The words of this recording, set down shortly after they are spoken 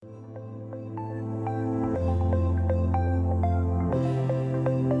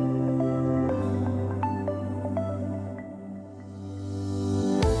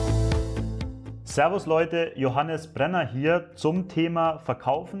Servus Leute, Johannes Brenner hier zum Thema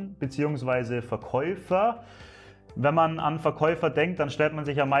Verkaufen bzw. Verkäufer. Wenn man an Verkäufer denkt, dann stellt man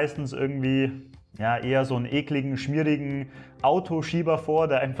sich ja meistens irgendwie eher so einen ekligen, schmierigen Autoschieber vor,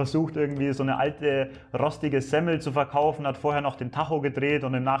 der einem versucht irgendwie so eine alte, rostige Semmel zu verkaufen, hat vorher noch den Tacho gedreht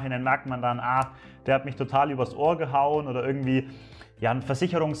und im Nachhinein merkt man dann, der hat mich total übers Ohr gehauen, oder irgendwie ein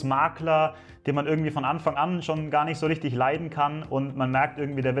Versicherungsmakler, den man irgendwie von Anfang an schon gar nicht so richtig leiden kann, und man merkt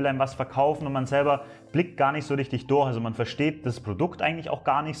irgendwie, der will einem was verkaufen und man selber blickt gar nicht so richtig durch. Also man versteht das Produkt eigentlich auch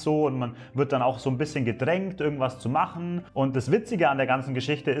gar nicht so und man wird dann auch so ein bisschen gedrängt, irgendwas zu machen. Und das Witzige an der ganzen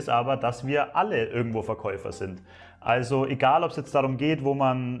Geschichte ist aber, dass wir alle irgendwo Verkäufer sind. Also egal, ob es jetzt darum geht, wo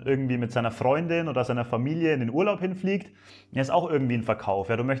man irgendwie mit seiner Freundin oder seiner Familie in den Urlaub hinfliegt, ist auch irgendwie ein Verkauf.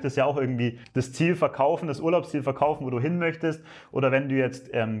 Ja, du möchtest ja auch irgendwie das Ziel verkaufen, das Urlaubsziel verkaufen, wo du hin möchtest. Oder wenn du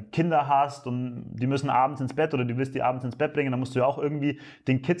jetzt Kinder hast und die müssen abends ins Bett oder du willst die abends ins Bett bringen, dann musst du ja auch irgendwie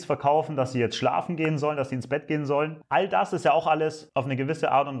den Kids verkaufen, dass sie jetzt schlafen gehen sollen, dass sie ins Bett gehen sollen. All das ist ja auch alles auf eine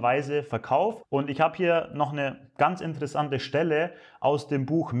gewisse Art und Weise Verkauf. Und ich habe hier noch eine ganz interessante Stelle aus dem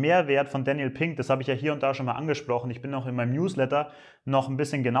Buch Mehrwert von Daniel Pink. Das habe ich ja hier und da schon mal angesprochen. Ich bin noch in meinem Newsletter noch ein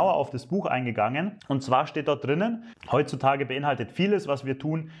bisschen genauer auf das Buch eingegangen. Und zwar steht dort drinnen: Heutzutage beinhaltet vieles, was wir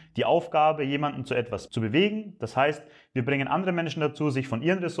tun, die Aufgabe, jemanden zu etwas zu bewegen. Das heißt, wir bringen andere Menschen dazu, sich von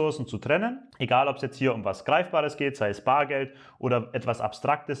ihren Ressourcen zu trennen. Egal, ob es jetzt hier um was Greifbares geht, sei es Bargeld oder etwas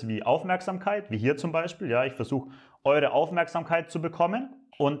Abstraktes wie Aufmerksamkeit, wie hier zum Beispiel. Ja, ich versuche, eure Aufmerksamkeit zu bekommen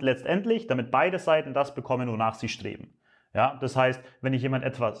und letztendlich, damit beide Seiten das bekommen, wonach sie streben. Ja, das heißt, wenn ich jemand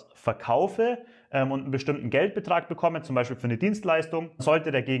etwas verkaufe und einen bestimmten Geldbetrag bekomme, zum Beispiel für eine Dienstleistung, sollte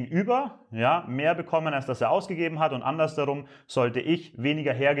der Gegenüber mehr bekommen, als dass er ausgegeben hat, und andersherum sollte ich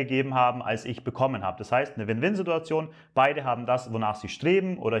weniger hergegeben haben, als ich bekommen habe. Das heißt, eine Win-Win-Situation, beide haben das, wonach sie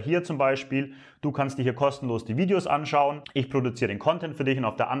streben. Oder hier zum Beispiel, du kannst dir hier kostenlos die Videos anschauen, ich produziere den Content für dich und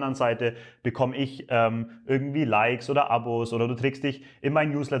auf der anderen Seite bekomme ich irgendwie Likes oder Abos, oder du trägst dich in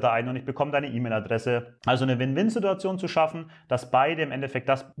mein Newsletter ein und ich bekomme deine E-Mail-Adresse. Also eine Win-Win-Situation zu schaffen, dass beide im Endeffekt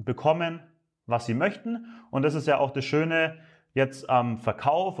das bekommen, was sie möchten. Und das ist ja auch das Schöne jetzt am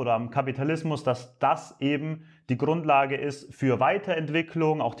Verkauf oder am Kapitalismus, dass das eben die Grundlage ist für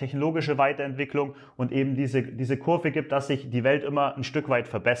Weiterentwicklung, auch technologische Weiterentwicklung, und eben diese Kurve gibt, dass sich die Welt immer ein Stück weit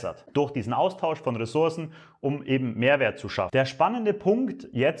verbessert durch diesen Austausch von Ressourcen, um eben Mehrwert zu schaffen. Der spannende Punkt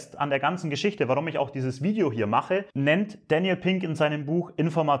jetzt an der ganzen Geschichte, warum ich auch dieses Video hier mache, nennt Daniel Pink in seinem Buch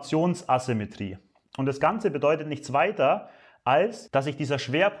Informationsasymmetrie. Und das Ganze bedeutet nichts weiter, als dass sich dieser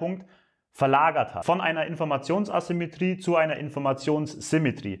Schwerpunkt verlagert hat. Von einer Informationsasymmetrie zu einer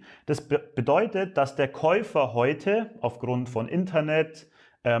Informationssymmetrie. Das bedeutet, dass der Käufer heute aufgrund von Internet,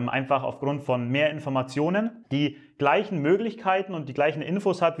 einfach aufgrund von mehr Informationen, die gleichen Möglichkeiten und die gleichen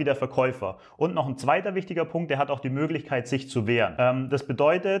Infos hat wie der Verkäufer. Und noch ein zweiter wichtiger Punkt, der hat auch die Möglichkeit, sich zu wehren. Das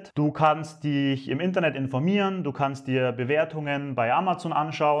bedeutet, du kannst dich im Internet informieren, du kannst dir Bewertungen bei Amazon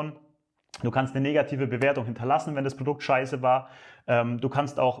anschauen, du kannst eine negative Bewertung hinterlassen, wenn das Produkt scheiße war. Du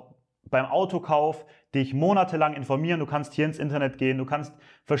kannst auch beim Autokauf dich monatelang informieren. Du kannst hier ins Internet gehen. Du kannst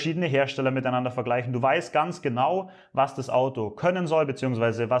verschiedene Hersteller miteinander vergleichen. Du weißt ganz genau, was das Auto können soll,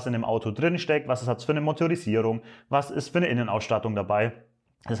 beziehungsweise was in dem Auto drin steckt, was es hat für eine Motorisierung, was ist für eine Innenausstattung dabei.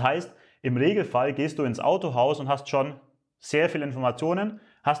 Das heißt, im Regelfall gehst du ins Autohaus und hast schon sehr viele Informationen,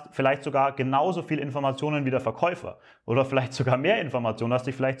 hast vielleicht sogar genauso viel Informationen wie der Verkäufer oder vielleicht sogar mehr Informationen, hast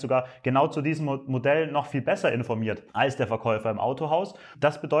dich vielleicht sogar genau zu diesem Modell noch viel besser informiert als der Verkäufer im Autohaus.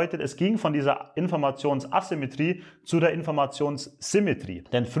 Das bedeutet, es ging von dieser Informationsasymmetrie zu der Informationssymmetrie.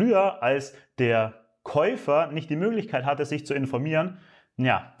 Denn früher, als der Käufer nicht die Möglichkeit hatte, sich zu informieren,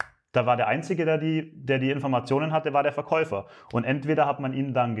 da war der Einzige, der die Informationen hatte, war der Verkäufer. Und entweder hat man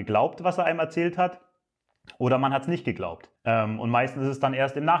ihm dann geglaubt, was er einem erzählt hat, oder man hat es nicht geglaubt. Und meistens ist es dann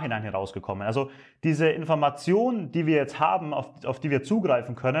erst im Nachhinein herausgekommen. Also diese Information, die wir jetzt haben, auf die wir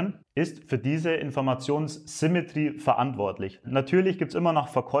zugreifen können, ist für diese Informationssymmetrie verantwortlich. Natürlich gibt es immer noch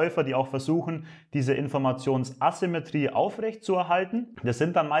Verkäufer, die auch versuchen, diese Informationsasymmetrie aufrechtzuerhalten. Das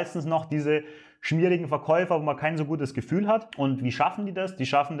sind dann meistens noch diese schmierigen Verkäufer, wo man kein so gutes Gefühl hat. Und wie schaffen die das? Die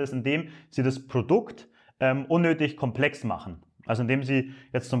schaffen das, indem sie das Produkt unnötig komplex machen. Also indem sie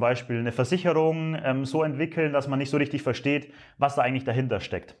jetzt zum Beispiel eine Versicherung so entwickeln, dass man nicht so richtig versteht, was da eigentlich dahinter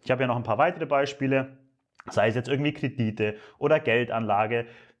steckt. Ich habe ja noch ein paar weitere Beispiele, sei es jetzt irgendwie Kredite oder Geldanlage.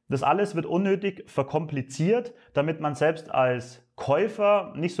 Das alles wird unnötig verkompliziert, damit man selbst als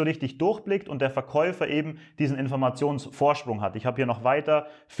Käufer nicht so richtig durchblickt und der Verkäufer eben diesen Informationsvorsprung hat. Ich habe hier noch weiter,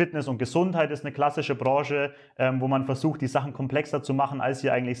 Fitness und Gesundheit ist eine klassische Branche, wo man versucht, die Sachen komplexer zu machen, als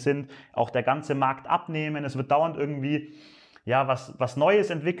sie eigentlich sind. Auch der ganze Markt abnehmen, es wird dauernd irgendwie was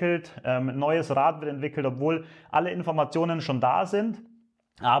Neues entwickelt, ein neues Rad wird entwickelt, obwohl alle Informationen schon da sind.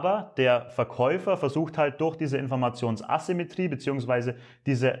 Aber der Verkäufer versucht halt durch diese Informationsasymmetrie bzw.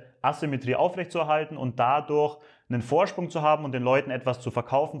 diese Asymmetrie aufrechtzuerhalten und dadurch einen Vorsprung zu haben und den Leuten etwas zu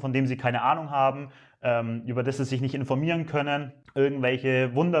verkaufen, von dem sie keine Ahnung haben, über das sie sich nicht informieren können,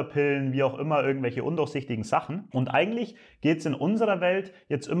 irgendwelche Wunderpillen, wie auch immer, irgendwelche undurchsichtigen Sachen. Und eigentlich geht es in unserer Welt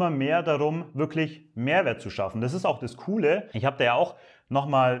jetzt immer mehr darum, wirklich Mehrwert zu schaffen. Das ist auch das Coole. Ich habe da ja auch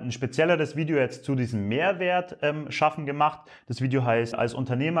nochmal ein spezielleres Video jetzt zu diesem Mehrwert schaffen gemacht. Das Video heißt, als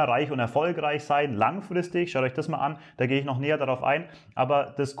Unternehmer reich und erfolgreich sein, langfristig. Schaut euch das mal an, da gehe ich noch näher darauf ein.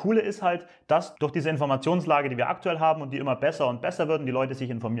 Aber das Coole ist halt, dass durch diese Informationslage, die wir aktuell haben und die immer besser und besser wird und die Leute sich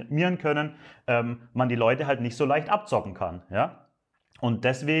informieren können, man die Leute halt nicht so leicht abzocken kann. Ja? Und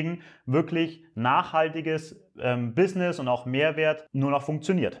deswegen wirklich nachhaltiges Business und auch Mehrwert nur noch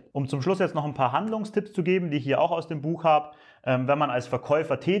funktioniert. Um zum Schluss jetzt noch ein paar Handlungstipps zu geben, die ich hier auch aus dem Buch habe. Wenn man als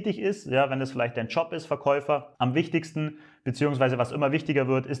Verkäufer tätig ist, ja, wenn es vielleicht dein Job ist, Verkäufer, am wichtigsten, beziehungsweise was immer wichtiger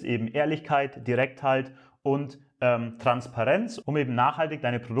wird, ist eben Ehrlichkeit, Direktheit und Transparenz, um eben nachhaltig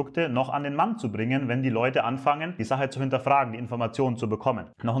deine Produkte noch an den Mann zu bringen, wenn die Leute anfangen, die Sache zu hinterfragen, die Informationen zu bekommen.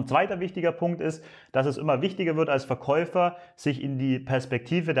 Noch ein zweiter wichtiger Punkt ist, dass es immer wichtiger wird als Verkäufer, sich in die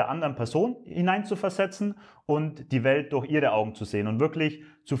Perspektive der anderen Person hineinzuversetzen und die Welt durch ihre Augen zu sehen und wirklich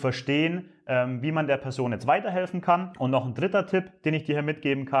zu verstehen, wie man der Person jetzt weiterhelfen kann. Und noch ein dritter Tipp, den ich dir hier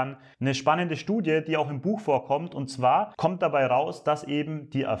mitgeben kann, eine spannende Studie, die auch im Buch vorkommt, und zwar kommt dabei raus, dass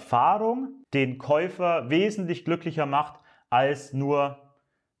eben die Erfahrung den Käufer wesentlich glücklicher macht als nur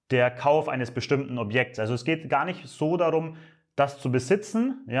der Kauf eines bestimmten Objekts. Also es geht gar nicht so darum, das zu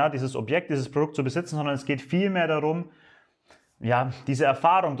besitzen, ja, dieses Objekt, dieses Produkt zu besitzen, sondern es geht vielmehr darum, ja, diese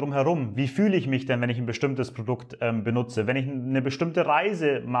Erfahrung drumherum. Wie fühle ich mich denn, wenn ich ein bestimmtes Produkt benutze? Wenn ich eine bestimmte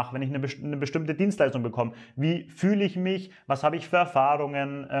Reise mache, wenn ich eine bestimmte Dienstleistung bekomme? Wie fühle ich mich? Was habe ich für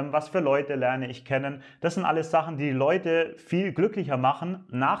Erfahrungen? Was für Leute lerne ich kennen? Das sind alles Sachen, die Leute viel glücklicher machen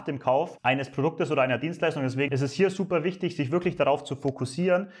nach dem Kauf eines Produktes oder einer Dienstleistung. Deswegen ist es hier super wichtig, sich wirklich darauf zu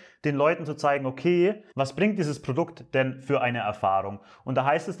fokussieren, den Leuten zu zeigen, okay, was bringt dieses Produkt denn für eine Erfahrung? Und da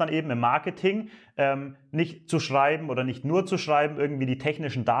heißt es dann eben im Marketing, nicht zu schreiben oder nicht nur zu schreiben, irgendwie die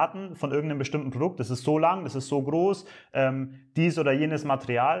technischen Daten von irgendeinem bestimmten Produkt, das ist so lang, das ist so groß, dies oder jenes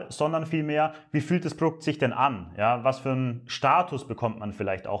Material, sondern vielmehr, wie fühlt das Produkt sich denn an? Ja, was für einen Status bekommt man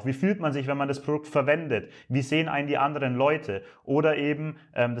vielleicht auch? Wie fühlt man sich, wenn man das Produkt verwendet? Wie sehen einen die anderen Leute? Oder eben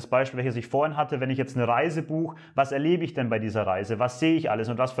das Beispiel, welches ich vorhin hatte, wenn ich jetzt eine Reise buche, was erlebe ich denn bei dieser Reise? Was sehe ich alles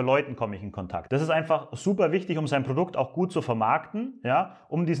und was für Leuten komme ich in Kontakt? Das ist einfach super wichtig, um sein Produkt auch gut zu vermarkten, ja,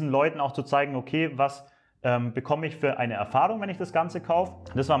 um diesen Leuten auch zu zeigen, okay, was bekomme ich für eine Erfahrung, wenn ich das Ganze kaufe.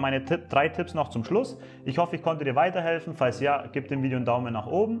 Das waren meine 3 Tipps noch zum Schluss. Ich hoffe, ich konnte dir weiterhelfen. Falls ja, gib dem Video einen Daumen nach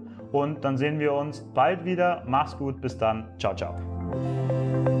oben und dann sehen wir uns bald wieder. Mach's gut, bis dann. Ciao, ciao.